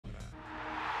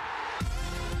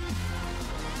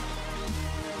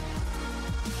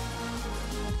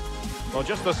Well,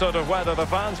 just the sort of weather the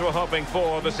fans were hoping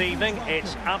for this evening.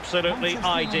 It's absolutely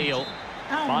ideal.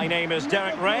 My name is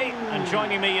Derek Ray, and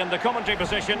joining me in the commentary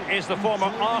position is the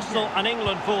former Arsenal and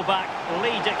England fullback,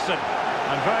 Lee Dixon.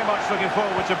 I'm very much looking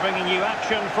forward to bringing you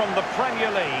action from the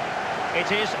Premier League. It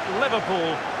is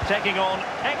Liverpool taking on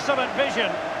excellent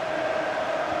vision.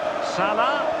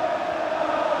 Salah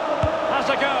has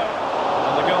a go.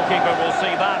 And the goalkeeper will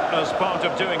see that as part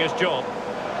of doing his job.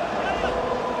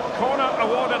 Corner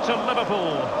awarded to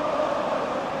Liverpool.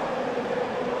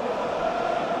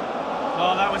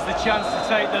 Oh, that was the chance to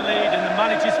take the lead, and the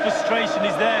manager's frustration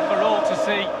is there for all to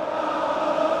see.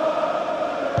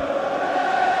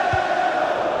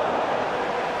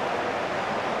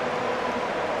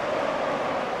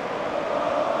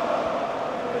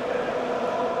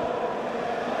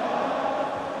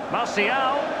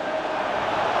 Martial.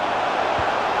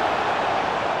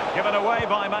 Given away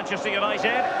by Manchester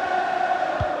United.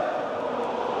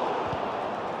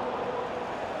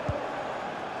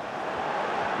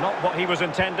 Not what he was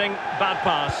intending. Bad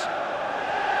pass.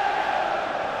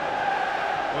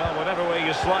 Well, whatever way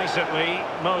you slice it, Lee,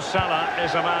 Mo Salah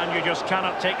is a man you just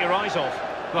cannot take your eyes off.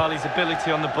 Well, his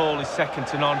ability on the ball is second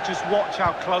to none. Just watch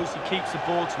how close he keeps the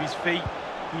ball to his feet.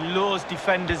 He lures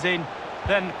defenders in,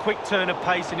 then quick turn of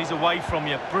pace and he's away from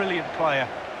you. Brilliant player.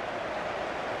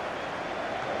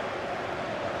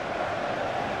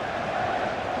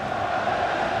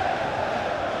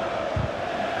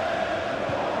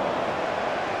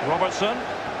 Robertson.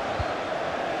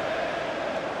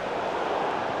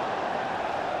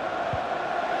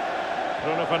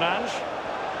 Bruno Fernandes.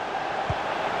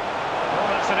 Well,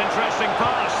 that's an interesting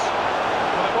pass.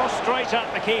 Well, it was straight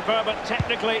at the keeper, but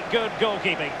technically good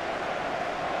goalkeeping.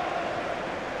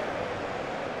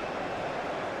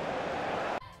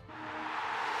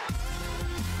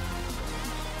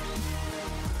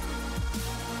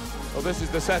 Well, this is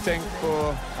the setting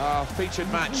for our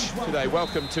featured match today.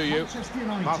 Welcome to you.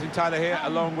 Martin Tyler here,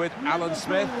 along with Alan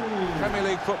Smith. Premier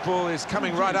League football is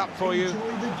coming right up for you.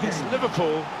 It's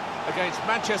Liverpool against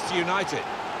Manchester United.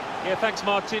 Yeah, thanks,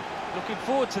 Martin. Looking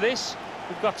forward to this.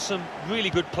 We've got some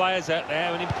really good players out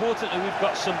there, and importantly, we've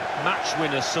got some match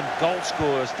winners, some goal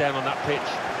scorers down on that pitch.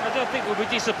 I don't think we'll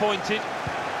be disappointed.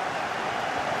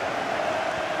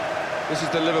 This is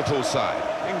the Liverpool side.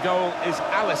 In goal is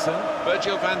Alisson.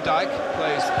 Virgil van Dijk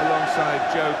plays alongside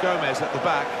Joe Gomez at the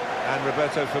back, and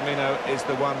Roberto Firmino is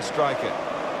the one striker.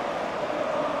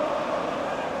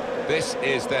 This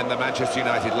is then the Manchester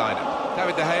United lineup.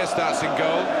 David De Gea starts in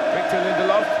goal. Victor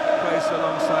Lindelof plays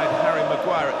alongside Harry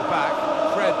Maguire at the back.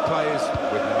 Fred plays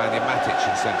with Nemanja Matic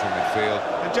in central midfield.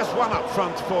 And just one up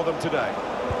front for them today.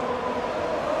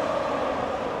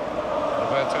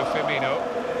 Roberto Firmino.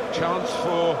 Chance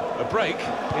for a break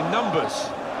in numbers.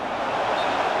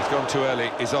 He's gone too early,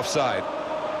 he's offside.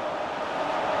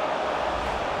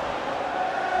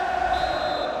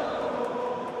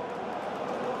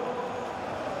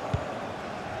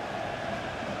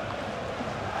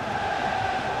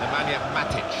 Nemanja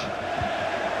Matic.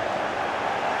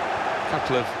 A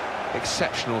couple of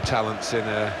exceptional talents in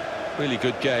a really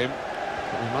good game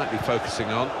that we might be focusing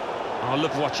on. I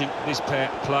love watching this pair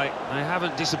play. They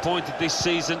haven't disappointed this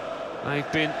season.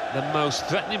 They've been the most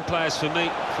threatening players for me,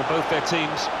 for both their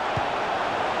teams.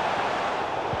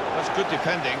 That's good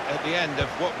defending at the end of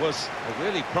what was a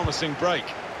really promising break.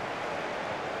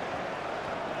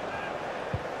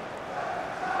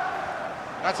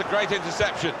 That's a great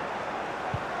interception.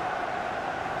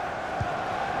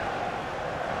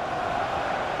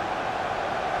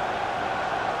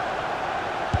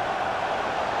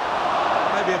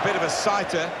 Maybe a bit of a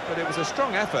sighter, but it was a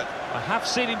strong effort. I have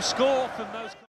seen him score from those...